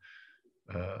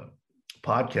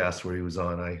podcast where he was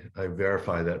on, I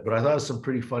verify that. But I thought of some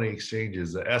pretty funny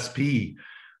exchanges. SP,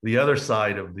 the other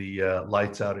side of the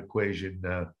lights out equation,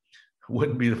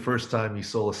 wouldn't be the first time he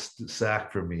stole a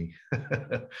sack from me.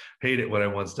 Hate it when I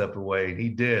one step away. And he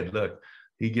did. Look,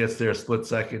 he gets there a split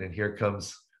second, and here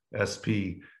comes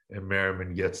SP, and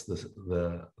Merriman gets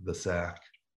the sack.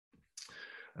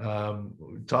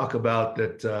 Talk about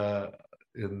that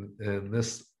in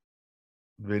this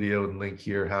video and link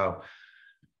here, how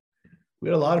we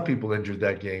had a lot of people injured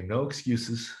that game. No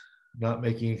excuses, not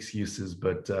making excuses,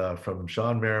 but from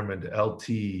Sean Merriman to LT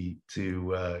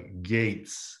to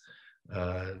Gates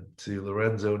to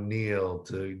Lorenzo Neal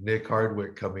to Nick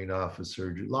Hardwick coming off of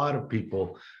surgery, a lot of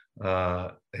people,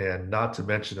 and not to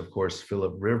mention, of course,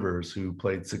 Phillip Rivers, who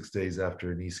played 6 days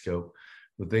after a knee scope.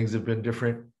 Would things have been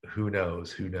different? Who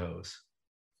knows? Who knows?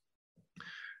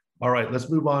 All right, let's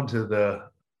move on to the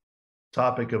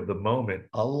topic of the moment.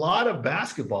 A lot of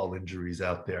basketball injuries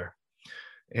out there.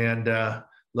 And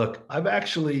look, I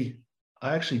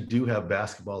actually do have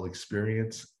basketball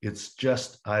experience. It's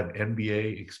just, I have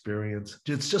NBA experience.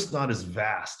 It's just not as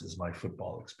vast as my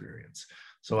football experience.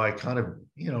 So I kind of,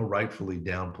 rightfully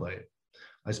downplay it.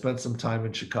 I spent some time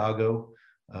in Chicago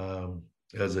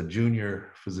as a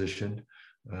junior physician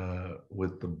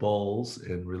with the Bulls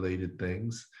and related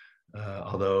things.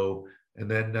 And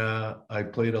then I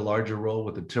played a larger role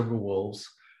with the Timberwolves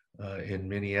in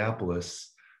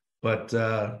Minneapolis. But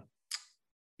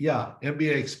yeah,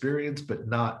 NBA experience, but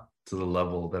not to the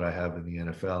level that I have in the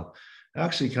NFL.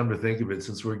 Actually, come to think of it,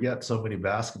 since we're getting so many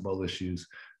basketball issues,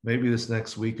 maybe this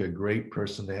next week, a great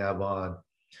person to have on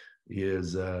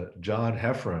is John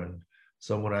Heffron,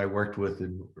 someone I worked with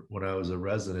when I was a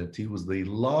resident. He was the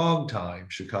longtime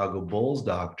Chicago Bulls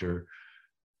doctor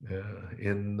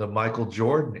in the Michael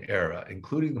Jordan era,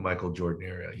 including the Michael Jordan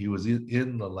era. He was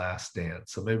in The Last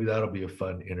Dance. So maybe that'll be a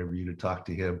fun interview to talk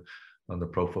to him on the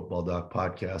Pro Football Doc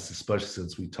podcast, especially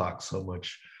since we talk so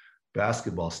much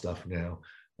basketball stuff now.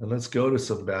 And let's go to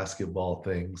some basketball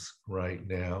things right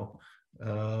now.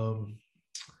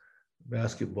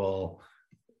 Basketball.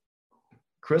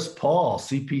 Chris Paul,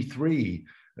 CP3,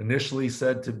 initially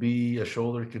said to be a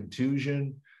shoulder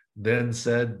contusion, then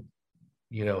said,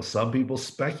 some people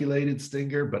speculated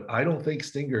stinger, but I don't think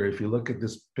stinger. If you look at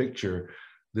this picture,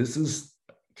 this is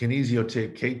kinesio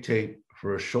tape, K tape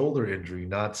for a shoulder injury,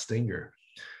 not stinger.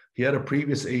 He had a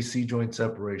previous AC joint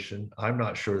separation. I'm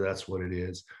not sure that's what it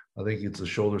is. I think it's a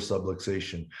shoulder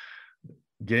subluxation.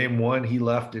 Game 1, he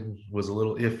left and was a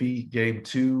little iffy. Game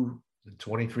 2,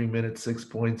 23 minutes, 6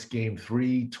 points. Game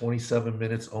 3, 27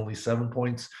 minutes, only 7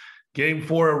 points. Game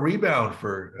 4, a rebound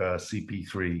for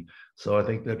CP3. So I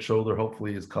think that shoulder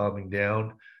hopefully is calming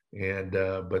down, and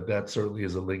but that certainly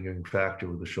is a lingering factor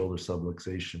with the shoulder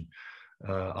subluxation.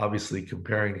 Obviously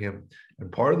comparing him,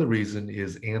 and part of the reason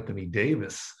is Anthony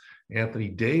Davis. Anthony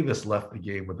Davis left the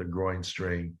game with a groin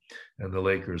strain, and the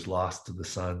Lakers lost to the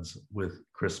Suns with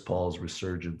Chris Paul's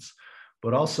resurgence.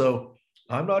 But also,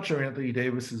 I'm not sure Anthony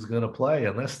Davis is going to play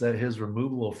unless that his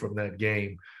removal from that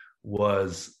game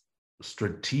was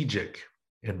strategic.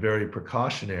 and very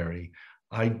precautionary.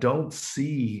 I don't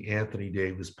see Anthony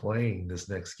Davis playing this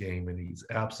next game, and his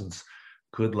absence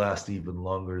could last even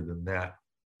longer than that.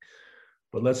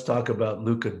 But let's talk about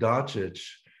Luka Doncic.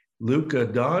 Luka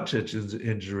Doncic's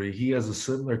injury, he has a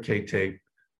similar K-tape,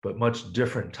 but much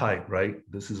different type, right?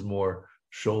 This is more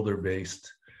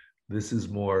shoulder-based. This is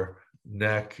more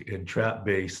neck and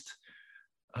trap-based.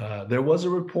 There was a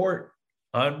report,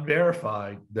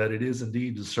 unverified, that it is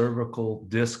indeed a cervical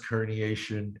disc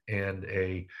herniation and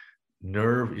a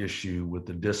nerve issue with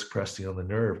the disc pressing on the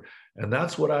nerve. And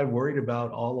that's what I worried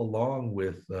about all along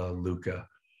with Luka.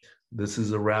 This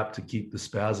is a wrap to keep the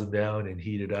spasm down and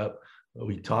heat it up.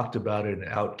 We talked about it in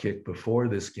Outkick before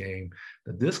this game,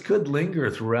 that this could linger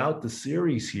throughout the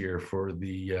series here for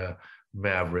the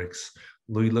Mavericks.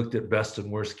 We looked at best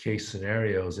and worst case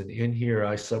scenarios. And in here,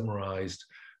 I summarized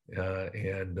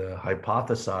and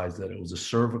hypothesized that it was a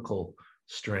cervical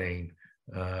strain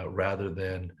rather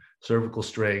than cervical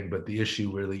strain. But the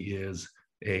issue really is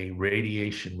a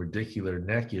radiation radicular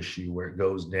neck issue where it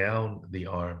goes down the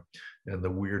arm and the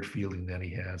weird feeling that he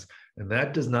has. And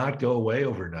that does not go away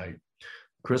overnight.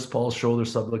 Chris Paul's shoulder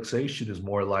subluxation is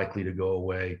more likely to go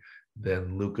away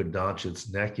than Luka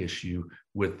Doncic's neck issue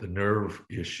with the nerve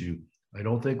issue. I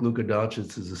don't think Luka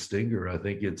Doncic is a stinger. I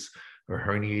think it's a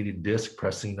herniated disc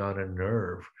pressing on a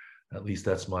nerve. At least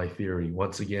that's my theory.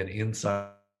 Once again,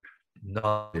 inside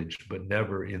knowledge, but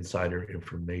never insider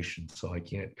information. So I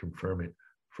can't confirm it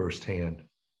firsthand.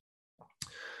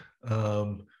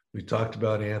 We talked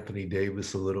about Anthony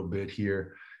Davis a little bit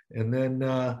here. And then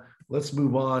let's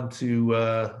move on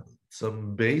to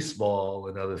some baseball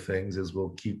and other things, as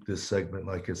we'll keep this segment,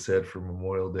 like I said, for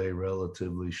Memorial Day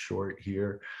relatively short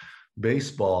here.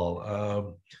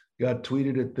 Baseball. Got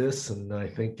tweeted at this, and I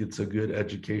think it's a good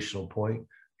educational point.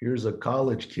 Here's a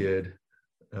college kid.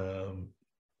 Oh,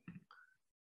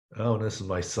 this is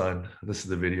my son. This is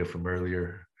the video from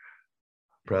earlier.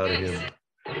 Proud of him.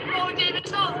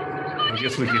 I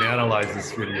guess we can analyze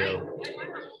this video.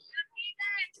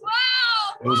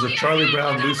 It was a Charlie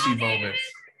Brown Lucy moment,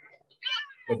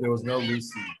 but there was no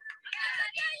Lucy.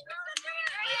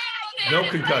 No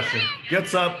concussion.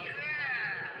 Gets up,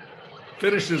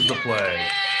 finishes the play.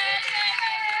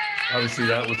 Obviously,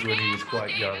 that was when he was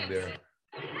quite young there.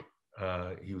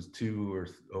 He was 2 or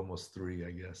almost 3,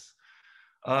 I guess.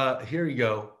 Here you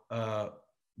go.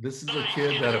 This is a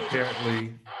kid that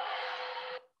apparently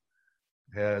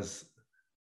has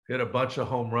hit a bunch of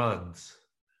home runs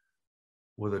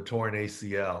with a torn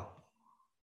ACL.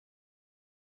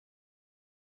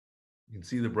 You can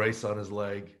see the brace on his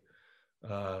leg.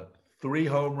 3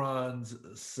 home runs,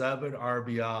 7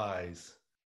 RBIs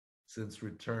since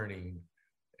returning,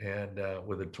 and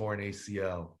with a torn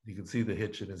ACL. You can see the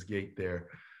hitch in his gait there.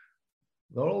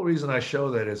 The only reason I show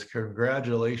that is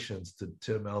congratulations to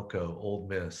Tim Elko, Ole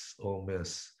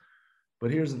Miss.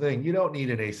 But here's the thing, you don't need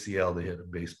an ACL to hit a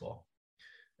baseball.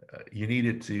 You need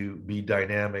it to be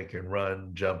dynamic and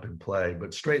run, jump, and play.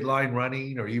 But straight line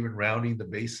running or even rounding the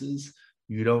bases,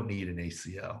 you don't need an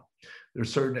ACL. There are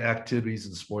certain activities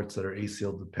in sports that are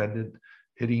ACL dependent.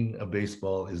 Hitting a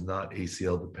baseball is not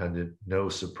ACL dependent. No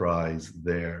surprise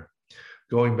there.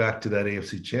 Going back to that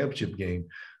AFC Championship game,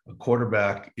 a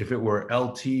quarterback, if it were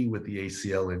LT with the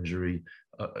ACL injury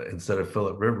instead of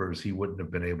Phillip Rivers, he wouldn't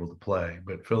have been able to play.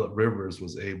 But Phillip Rivers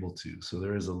was able to. So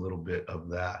there is a little bit of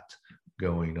that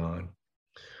going on.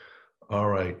 All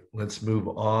right, let's move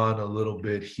on a little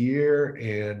bit here,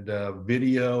 and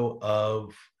video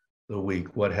of the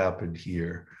week. What happened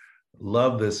here?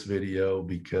 Love this video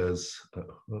because,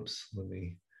 oops, let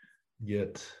me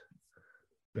get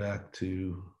back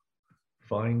to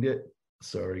find it.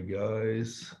 Sorry,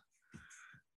 guys.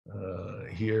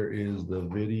 Here is the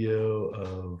video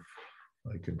of,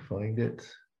 I can find it.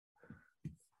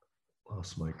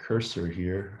 Lost my cursor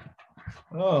here.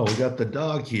 Oh, we got the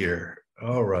dog here.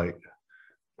 All right.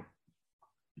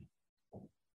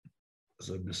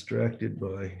 So I'm distracted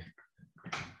by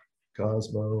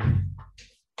Cosmo,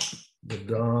 the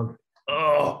dog.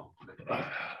 Oh,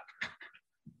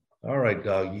 all right,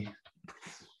 doggy.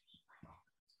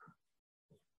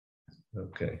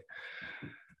 Okay.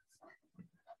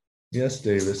 Yes,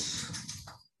 Davis.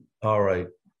 All right.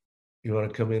 You want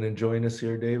to come in and join us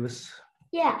here, Davis?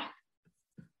 Yeah.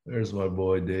 There's my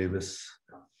boy, Davis,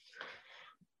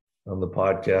 on the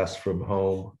podcast from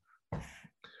home.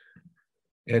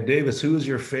 And Davis, who is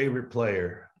your favorite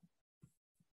player?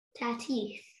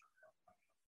 Tatis.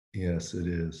 Yes, it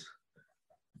is.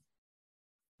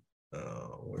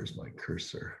 Oh, where's my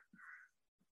cursor?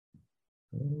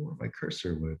 I don't know where my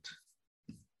cursor went.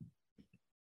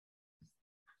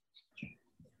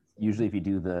 Usually if you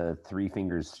do the 3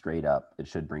 fingers straight up, it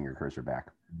should bring your cursor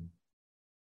back.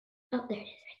 Oh, there it is.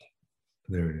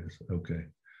 There it is. Okay.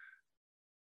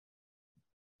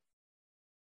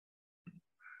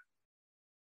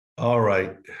 All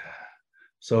right.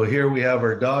 So here we have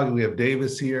our dog. We have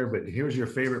Davis here, but here's your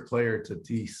favorite player,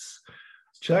 Tatis.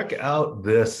 Check out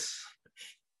this.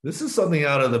 This is something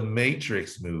out of the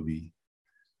Matrix movie.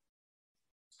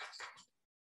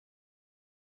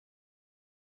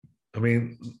 I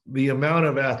mean, the amount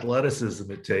of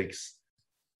athleticism it takes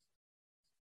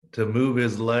to move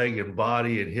his leg and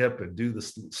body and hip and do the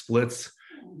splits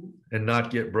and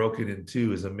not get broken in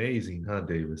two is amazing, huh,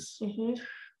 Davis? Mm-hmm.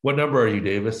 What number are you,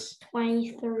 Davis?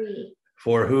 23.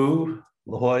 For who?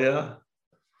 La Jolla?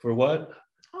 For what?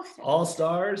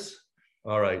 All-Stars?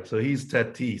 All right, so he's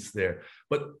Tatis there.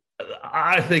 But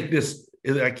I think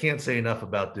I can't say enough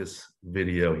about this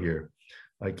video here.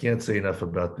 I can't say enough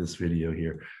about this video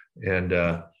here. And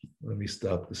let me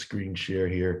stop the screen share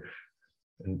here.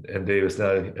 And Davis,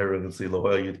 now everyone can see La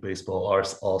Jolla Youth Baseball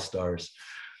All-Stars.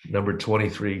 Number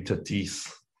 23,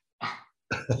 Tatis.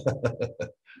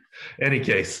 Any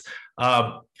case,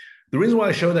 the reason why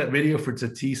I show that video for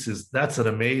Tatis is that's an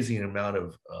amazing amount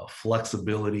of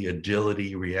flexibility,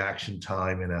 agility, reaction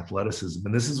time, and athleticism.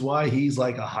 And this is why he's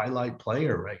like a highlight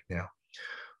player right now.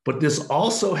 But this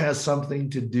also has something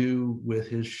to do with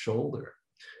his shoulder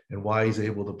and why he's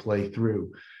able to play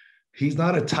through. He's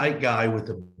not a tight guy with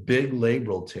a big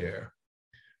labral tear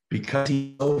because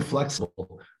he's so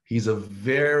flexible. He's a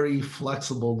very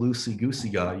flexible, loosey-goosey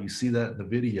guy. You see that in the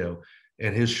video.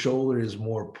 And his shoulder is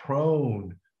more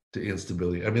prone to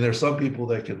instability. I mean, there's some people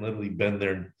that can literally bend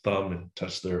their thumb and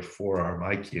touch their forearm.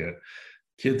 I can't.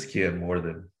 Kids can more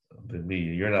than me.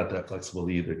 You're not that flexible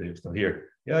either, Davis. Now here,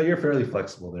 yeah, you're fairly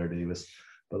flexible there, Davis.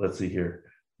 But let's see here.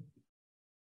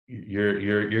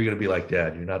 You're going to be like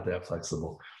Dad. You're not that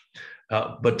flexible.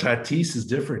 But Tatis is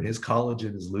different. His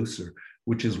collagen is looser,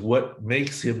 which is what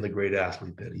makes him the great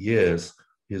athlete that he is,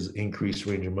 his increased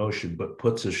range of motion, but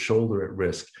puts his shoulder at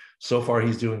risk. So far,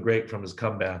 he's doing great from his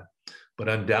comeback, but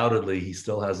undoubtedly he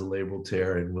still has a labral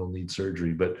tear and will need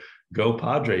surgery. But go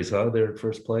Padres, huh? They're in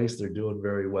first place. They're doing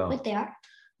very well. But they are.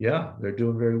 Yeah, they're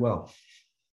doing very well.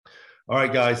 All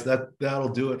right, guys, that'll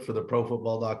do it for the Pro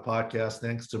Football Doc podcast.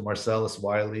 Thanks to Marcellus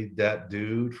Wiley, that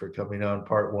dude, for coming on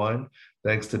part 1.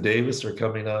 Thanks to Davis for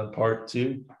coming on part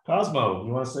 2. Cosmo,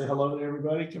 you want to say hello to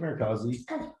everybody? Come here, Cosy.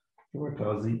 Come here,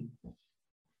 Cosy.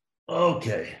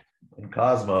 Okay. And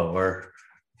Cosmo, our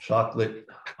chocolate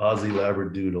Aussie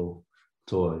Labradoodle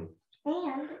toy.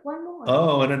 And one more.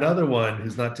 Oh, and another one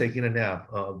who's not taking a nap.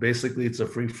 Basically, it's a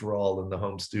free-for-all in the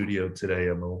home studio today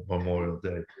on Memorial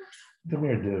Day. Come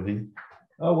here, Debbie.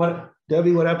 Oh, what?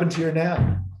 Debbie, what happened to your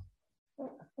nap?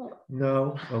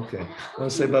 No? Okay.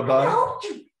 Want to say bye-bye?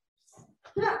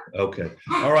 Okay.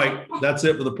 All right. That's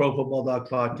it for the Pro Football Doc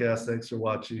podcast. Thanks for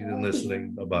watching and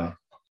listening. Bye-bye.